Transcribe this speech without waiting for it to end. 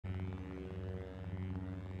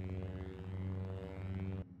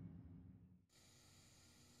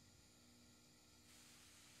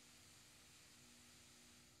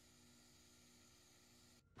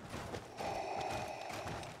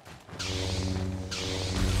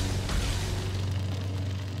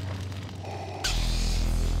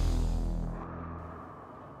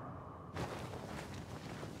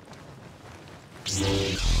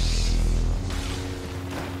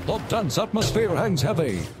dense atmosphere hangs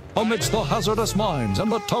heavy. Amidst the hazardous mines and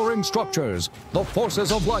the towering structures, the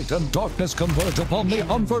forces of light and darkness converge upon the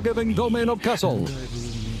unforgiving domain of Castle. The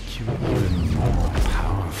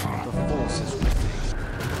force is with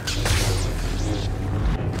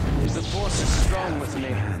me. The force is strong with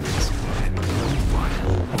me.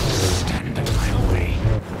 Stand in my way.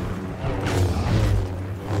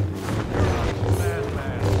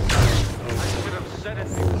 Madman. I should have said it.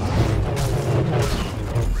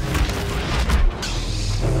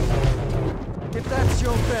 If that's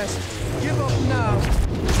your best, give up now.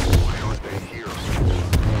 Why aren't they here?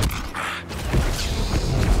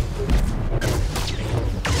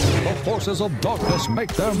 The forces of darkness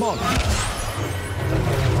make their mark.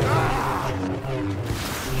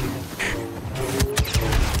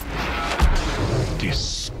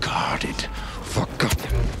 Discarded,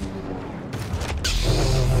 forgotten.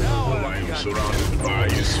 Now I am surrounded by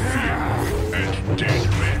his fear and dead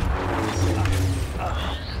men.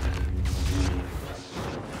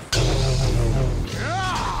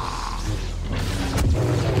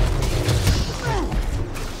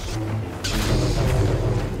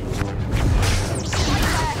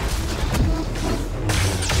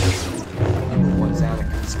 Number one's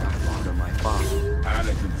Anakin Skywalker, my father.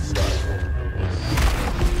 Anakin Skywalker.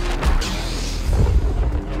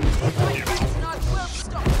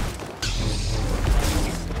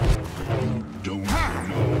 Don't know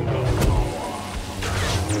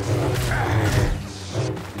the power.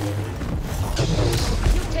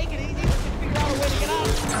 You take it easy. We can figure out a way to get out.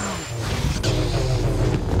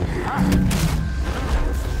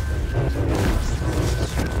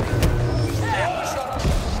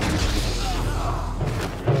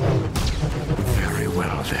 Very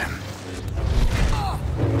well then.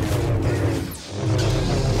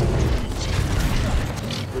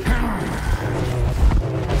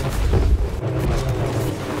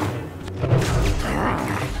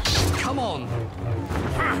 Come on.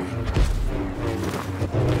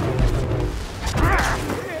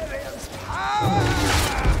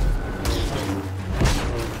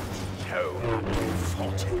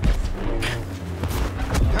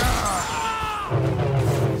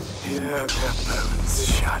 Hear their bones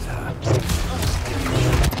shudder.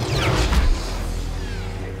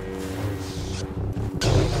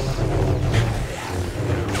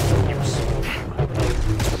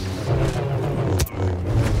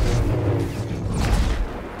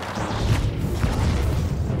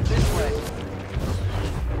 This way.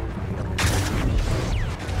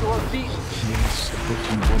 Your feet. Yes, but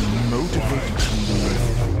you were motivated to live.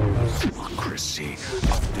 Democracy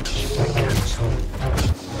of the Jedi Council.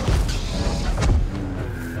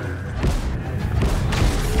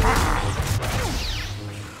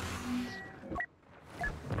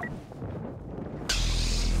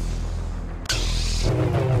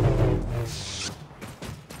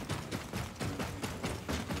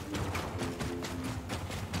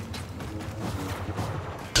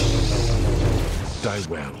 Die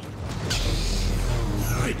well.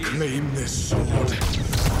 I claim this sword,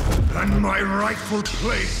 and my rightful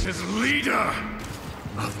place as leader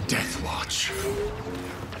of Death Watch.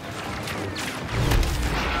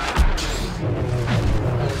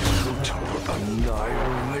 Total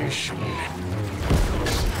annihilation.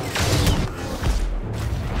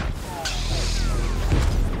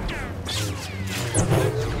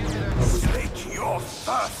 Slake your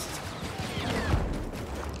thirst.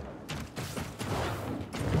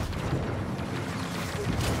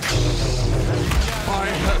 I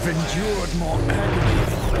have endured more agony.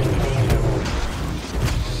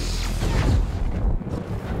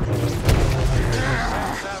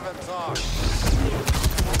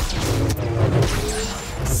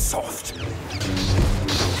 Soft.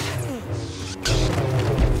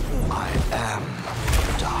 I am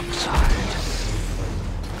the dark side.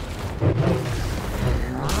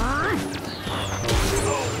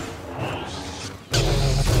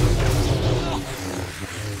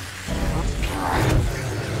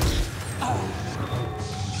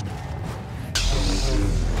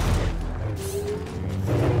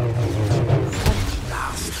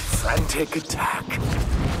 Last frantic attack.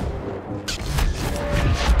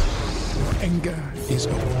 Anger is a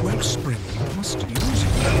wellspring. You must use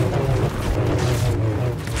it.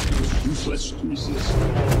 Useless to resist.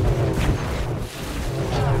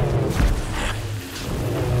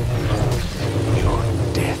 Your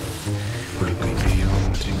death will be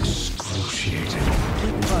beyond excruciating.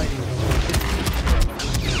 Keep fighting.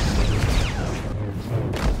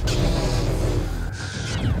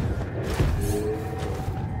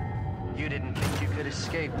 You didn't think you could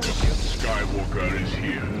escape, did you? Skywalker is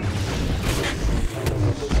here.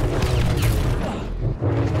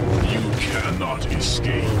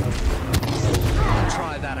 escape.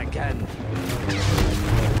 Try that again.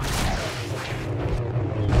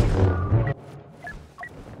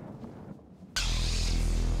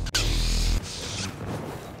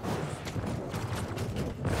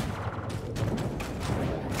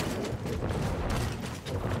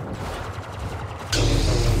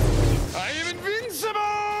 I am invincible!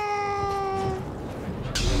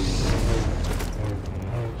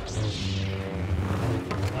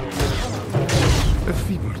 A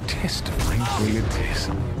feeble test of my abilities.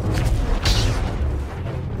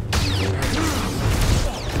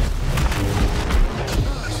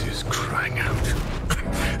 This is crying out.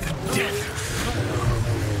 The death.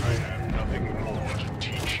 I have nothing more to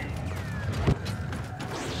teach you.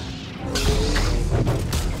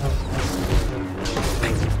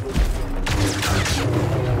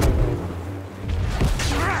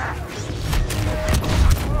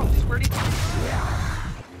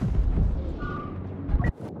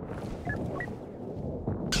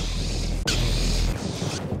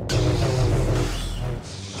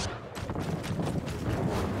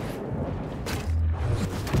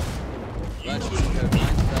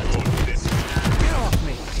 Get off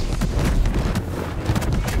me!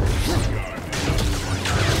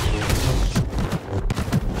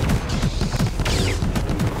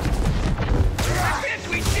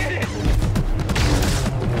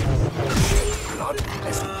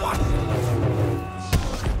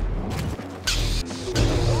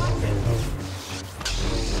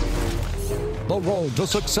 The road to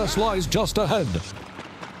success lies just ahead.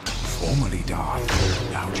 Formerly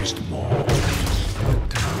Darth, now just Maul. The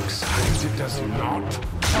dark side, it does not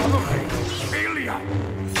tolerate failure.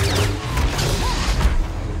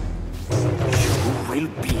 You will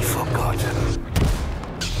be forgotten.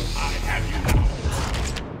 I have you now.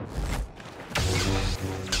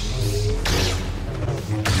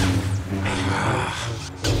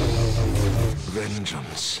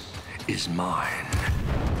 Vengeance is mine.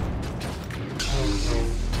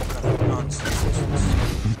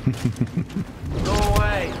 Go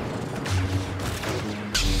away!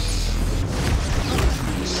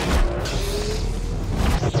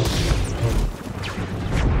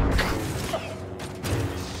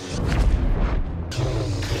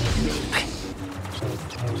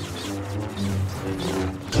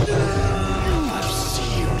 I've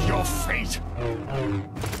sealed your fate.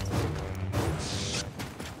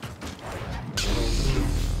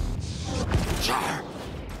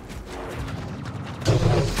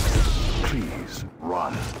 Please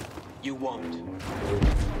run. You won't.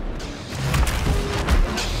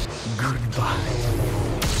 Goodbye.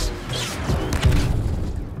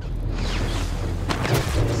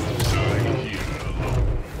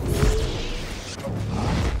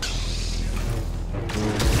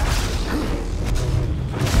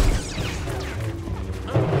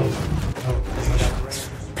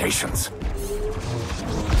 Patience.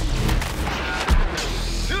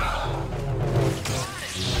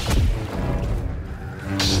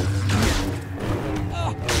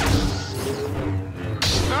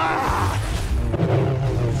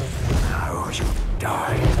 Now you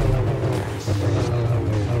die.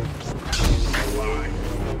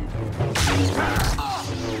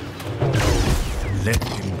 Let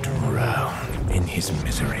him drown in his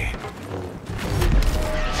misery.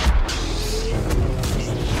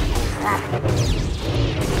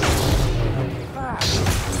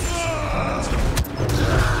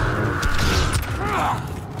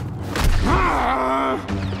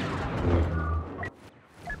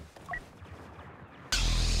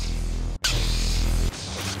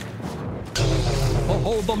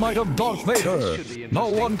 Behold the might of Darth Vader. No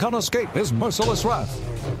one can escape his merciless wrath.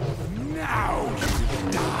 Now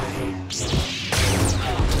you die.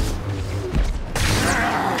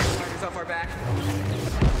 So far back.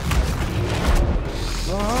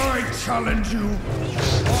 I challenge you,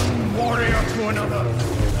 one warrior to another.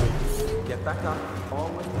 Get back up.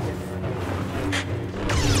 Always get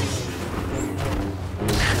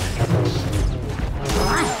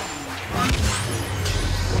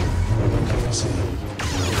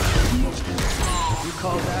You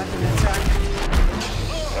call that an attack?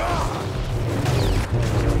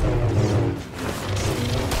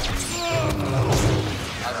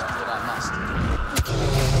 I'll do what I must.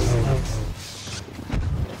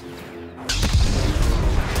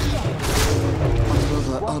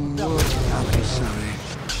 Another unworthy adversary.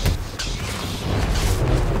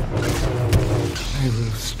 I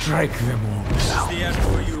will strike them all down. The end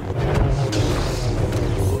for you.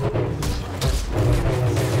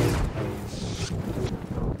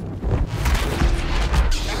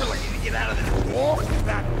 Walk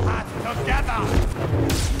that path together!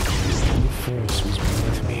 This was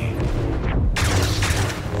beneath me.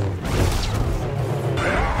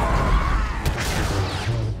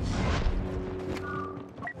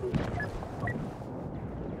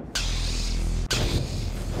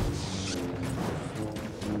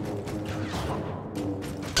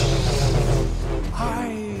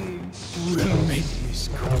 I will make this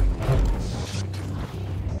quick.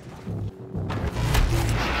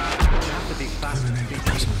 To be fast and be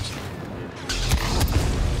Prisoners.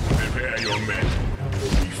 Prepare your men.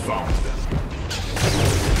 We found them.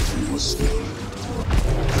 We must stay.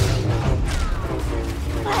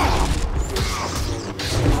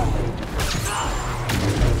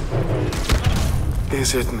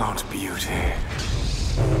 Is it not beauty?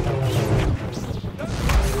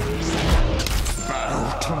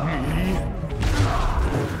 Bow to me.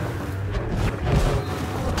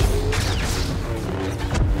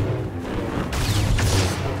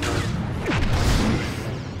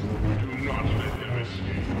 Do not let them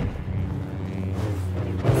escape.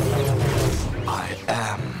 I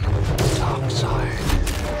am the dark side.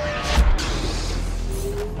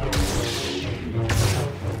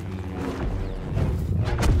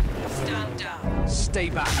 Stand down. Stay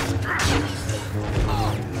back.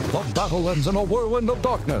 The battle ends in a whirlwind of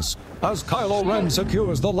darkness as Kylo Ren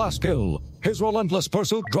secures the last kill, his relentless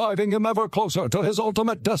pursuit driving him ever closer to his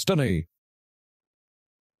ultimate destiny.